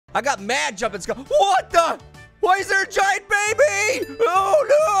I got mad jumping skull. What the? Why is there a giant baby? Oh,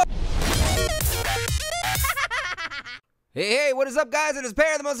 no. Hey, what is up, guys? It is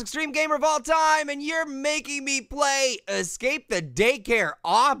Pear, the most extreme gamer of all time, and you're making me play Escape the Daycare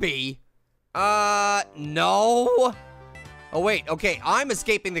Obby? No. Oh, wait, okay, I'm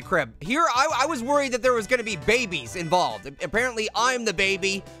escaping the crib. Here, I was worried that there was gonna be babies involved. Apparently, I'm the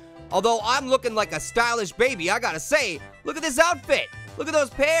baby. Although I'm looking like a stylish baby, I gotta say, look at this outfit. Look at those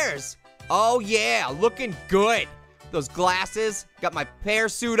pears. Oh, yeah, looking good. Those glasses, got my Pear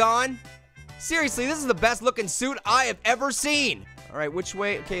suit on. Seriously, this is the best looking suit I have ever seen. All right, which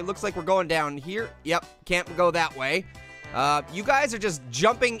way? Okay, looks like we're going down here. Yep, can't go that way. You guys are just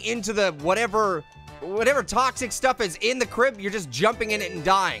jumping into the whatever toxic stuff is in the crib. You're just jumping in it and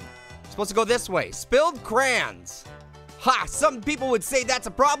dying. You're supposed to go this way. Spilled crayons. Ha, some people would say that's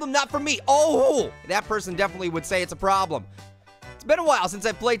a problem, not for me. Oh, that person definitely would say it's a problem. It's been a while since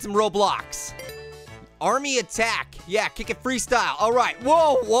I played some Roblox. Army attack. Yeah, kick it freestyle. All right.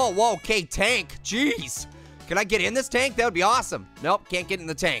 Whoa, whoa, whoa. Okay, tank. Jeez. Can I get in this tank? That would be awesome. Nope, can't get in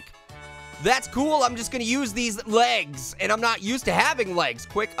the tank. That's cool. I'm just going to use these legs, and I'm not used to having legs.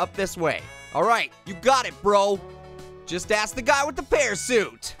 Quick, up this way. All right, you got it, bro. Just ask the guy with the Pear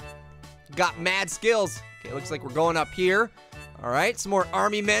suit. Got mad skills. Okay, looks like we're going up here. All right, some more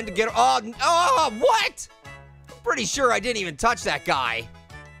army men to get... Oh, what? I'm pretty sure I didn't even touch that guy.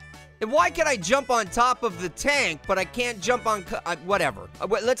 And why can I jump on top of the tank, but I can't jump on... whatever.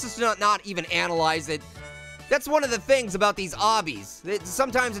 Let's just not even analyze it. That's one of the things about these obbies.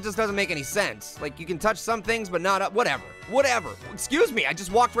 Sometimes it just doesn't make any sense. Like, you can touch some things, but not... whatever. Whatever. Excuse me, I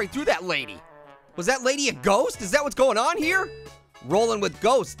just walked right through that lady. Was that lady a ghost? Is that what's going on here? Rolling with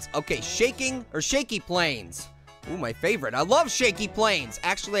ghosts. Okay, shaky planes. Ooh, my favorite. I love shaky planes.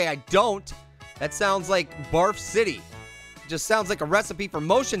 Actually, I don't. That sounds like Barf City. Just sounds like a recipe for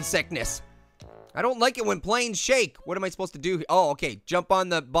motion sickness. I don't like it when planes shake. What am I supposed to do? Oh, okay. Jump on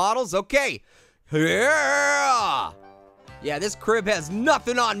the bottles. Okay. Yeah! Yeah, this crib has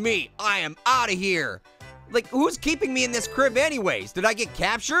nothing on me. I am out of here. Like, who's keeping me in this crib anyways? Did I get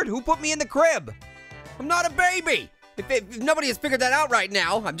captured? Who put me in the crib? I'm not a baby. If nobody has figured that out right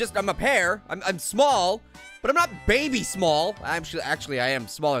now, I'm a Pear. I'm small, but I'm not baby small. Actually, I am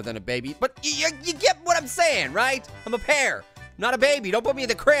smaller than a baby, but you get what I'm saying, right? I'm a Pear, not a baby. Don't put me in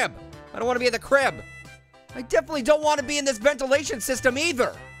the crib. I don't want to be in the crib. I definitely don't want to be in this ventilation system either.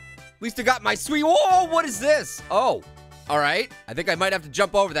 At least I got my sweet... Whoa, what is this? Oh, all right. I think I might have to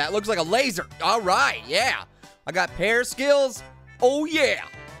jump over that. It looks like a laser. All right, yeah. I got Pear skills. Oh, yeah.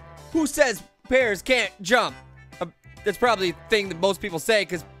 Who says Pears can't jump? That's probably a thing that most people say,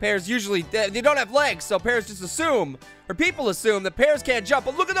 because Pears usually, they don't have legs, so Pears just assume, or people assume that Pears can't jump.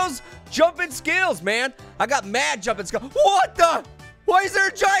 But look at those jumping skills, man. I got mad jumping skills. What the? Why is there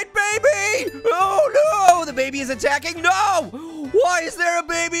a giant baby? Oh, no, the baby is attacking. No, why is there a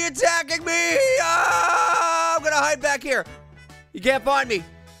baby attacking me? Ah, I'm gonna hide back here. You can't find me.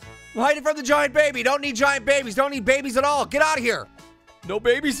 I'm hiding from the giant baby. Don't need giant babies. Don't need babies at all. Get out of here. No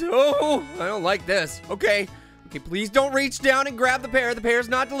babies. Oh, I don't like this. Okay. Okay, please don't reach down and grab the Pear. The Pear's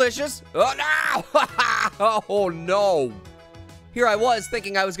not delicious. Oh, no! Oh, no. Here I was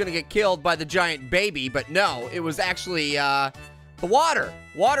thinking I was going to get killed by the giant baby, but no, it was actually, the water.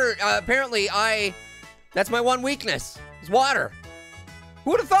 Water, apparently, that's my one weakness, is water.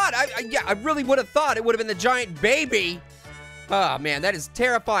 Who would have thought? Yeah, I really would have thought it would have been the giant baby. Oh, man, that is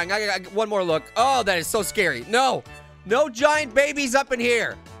terrifying. I got one more look. Oh, that is so scary. No, no giant babies up in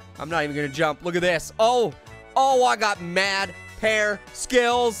here. I'm not even going to jump. Look at this. Oh, I got mad Pear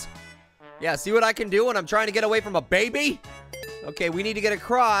skills. Yeah, see what I can do when I'm trying to get away from a baby? Okay, we need to get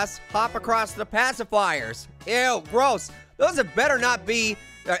across, hop across the pacifiers. Ew, gross. Those had better not be,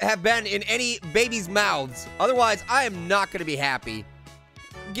 have been in any baby's mouths. Otherwise, I am not gonna be happy.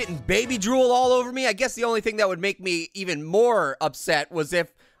 Getting baby drool all over me. I guess the only thing that would make me even more upset was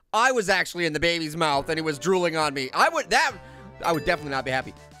if I was actually in the baby's mouth and it was drooling on me. I would definitely not be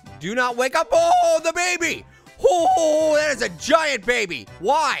happy. Do not wake up. Oh, the baby. Oh, that is a giant baby.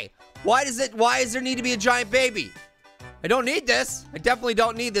 Why? Why does there need to be a giant baby? I don't need this. I definitely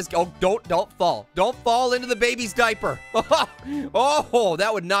don't need this. Oh, don't fall. Don't fall into the baby's diaper. Oh,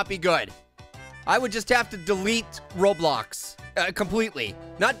 that would not be good. I would just have to delete Roblox completely.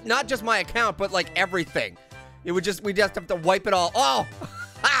 Not just my account, but like everything. We'd just have to wipe it all. Oh,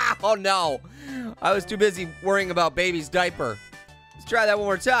 oh no. I was too busy worrying about baby's diaper. Let's try that one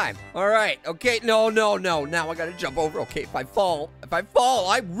more time. All right. Okay. No. Now I gotta jump over. Okay. If I fall,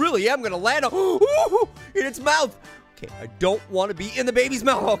 I really am gonna land in its mouth. Okay. I don't want to be in the baby's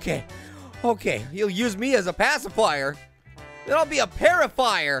mouth. Okay. He'll use me as a pacifier. Then I'll be a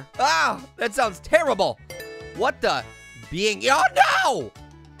parifier. Ah, that sounds terrible. What the? Being, oh no!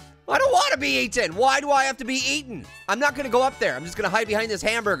 I don't want to be eaten. Why do I have to be eaten? I'm not going to go up there. I'm just going to hide behind this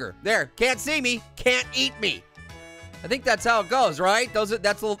hamburger. There, can't see me, can't eat me. I think that's how it goes, right?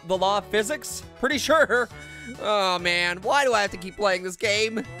 That's the law of physics? Pretty sure. Oh, man, why do I have to keep playing this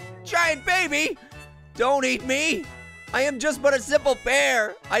game? Giant baby, don't eat me. I am just but a simple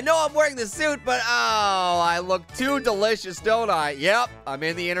pear. I know I'm wearing the suit, but oh, I look too delicious, don't I? Yep, I'm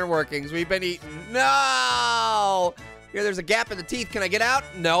in the inner workings. We've been eaten. No! Here, there's a gap in the teeth. Can I get out?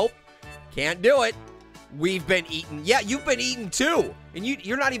 Nope. Can't do it. We've been eaten. Yeah, you've been eaten too. And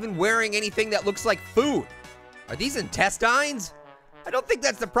you're not even wearing anything that looks like food. Are these intestines? I don't think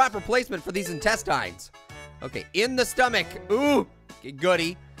that's the proper placement for these intestines. Okay, in the stomach. Ooh, okay,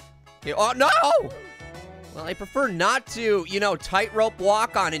 goody. Okay, oh, no! Well, I prefer not to, tightrope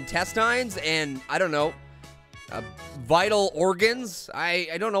walk on intestines and, I don't know, vital organs.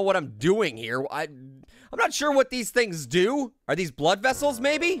 I don't know what I'm doing here. I'm not sure what these things do. Are these blood vessels,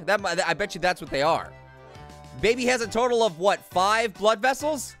 maybe? I bet you that's what they are. Baby has a total of, what, 5 blood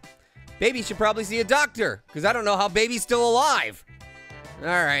vessels? Baby should probably see a doctor, because I don't know how baby's still alive. All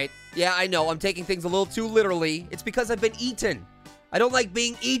right. Yeah, I know. I'm taking things a little too literally. It's because I've been eaten. I don't like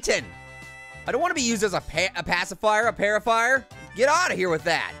being eaten. I don't want to be used as a pacifier, a parifier. Get out of here with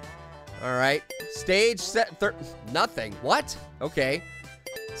that. All right. Stage set. Nothing. What? Okay.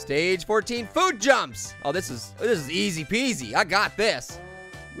 Stage 14, food jumps. Oh, this is easy peasy. I got this.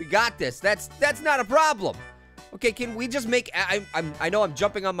 We got this. That's not a problem. Okay, can we just make, I know I'm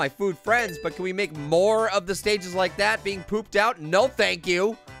jumping on my food friends, but can we make more of the stages like that being pooped out? No, thank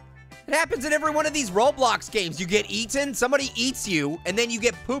you. It happens in every one of these Roblox games. You get eaten, somebody eats you, and then you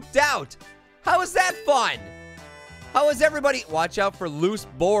get pooped out. How is that fun? How is everybody, watch out for loose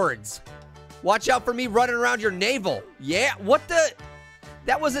boards. Watch out for me running around your navel. Yeah, what the?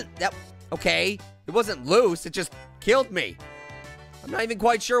 Okay, it wasn't loose, it just killed me. I'm not even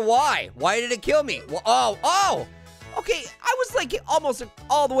quite sure why. Why did it kill me? Well, oh, okay, I was like almost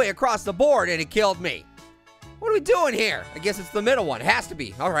all the way across the board and it killed me. What are we doing here? I guess it's the middle one, it has to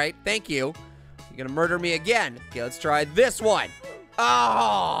be. All right, thank you. You're gonna murder me again. Okay, let's try this one.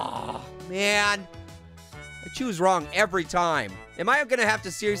 Oh, man. I choose wrong every time. Am I gonna have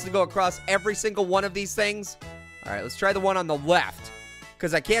to seriously go across every single one of these things? All right, let's try the one on the left.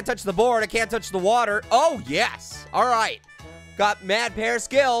 Because I can't touch the board, I can't touch the water. Oh, yes. All right. Got mad Pear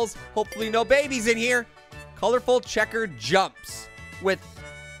skills. Hopefully no babies in here. Colorful checkered jumps. With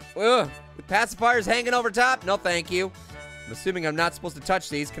pacifiers hanging over top. No, thank you. I'm assuming I'm not supposed to touch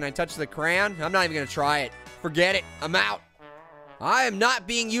these. Can I touch the crayon? I'm not even going to try it. Forget it. I'm out. I am not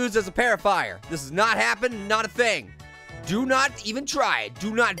being used as a parifier. This has not happened. Not a thing. Do not even try it.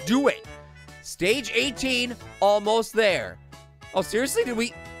 Do not do it. Stage 18. Almost there. Oh, seriously? Did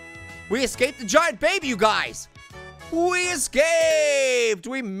we escaped the giant baby, you guys? We escaped!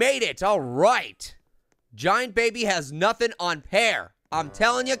 We made it! All right. Giant baby has nothing on Pear. I'm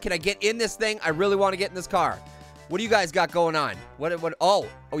telling you, can I get in this thing? I really want to get in this car. What do you guys got going on? Oh,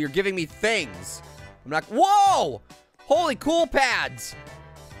 you're giving me things. I'm not, whoa! Holy cool pads.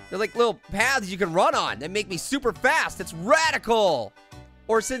 They're like little paths you can run on. They make me super fast. It's radical.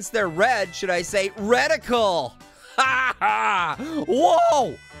 Or since they're red, should I say radical? Ha ha!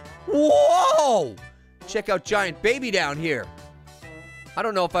 Whoa! Whoa! Check out giant baby down here. I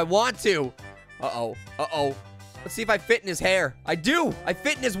don't know if I want to. Uh-oh. Uh-oh. Let's see if I fit in his hair. I do! I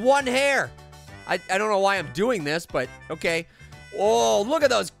fit in his one hair. I don't know why I'm doing this, but okay. Whoa, look at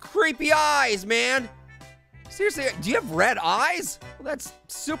those creepy eyes, man. Seriously, do you have red eyes? Well, that's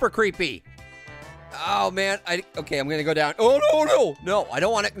super creepy. Oh, man. Okay, I'm gonna go down. Oh, no, no. No, I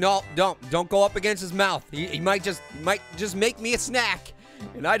don't want to. No, don't go up against his mouth. He might just make me a snack,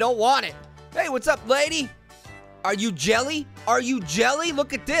 and I don't want it. Hey, what's up, lady? Are you jelly? Are you jelly?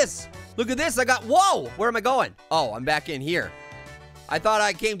 Look at this. Look at this. Whoa, where am I going? Oh, I'm back in here. I thought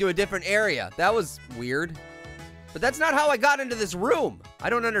I came to a different area. That was weird. But that's not how I got into this room. I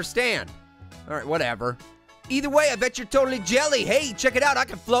don't understand. All right, whatever. Either way, I bet you're totally jelly. Hey, check it out. I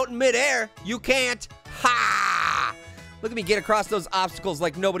can float in midair. You can't. Ha! Look at me get across those obstacles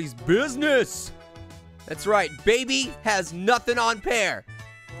like nobody's business. That's right. Baby has nothing on Pear.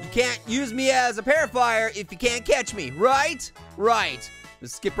 You can't use me as a parifier if you can't catch me, right? Right.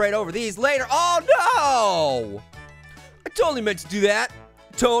 Let's skip right over these later. Oh, no! I totally meant to do that.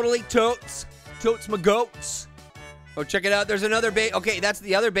 Totally, totes. Totes my goats. Oh, check it out. There's another baby. Okay, that's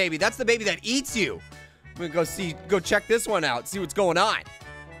the other baby. That's the baby that eats you. I'm gonna go check this one out, see what's going on.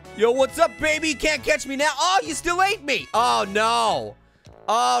 Yo, what's up, baby? You can't catch me now. Oh, you still ate me. Oh, no.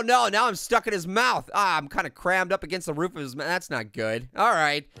 Oh, no, now I'm stuck in his mouth. Ah, I'm kind of crammed up against the roof of his mouth. That's not good. All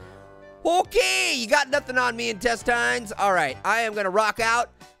right. Okay, you got nothing on me, intestines. All right, I am going to rock out.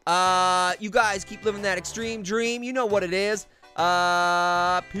 You guys keep living that extreme dream. You know what it is.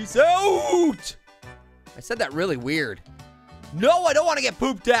 Peace out. I said that really weird. No, I don't want to get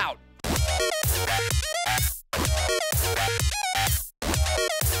pooped out.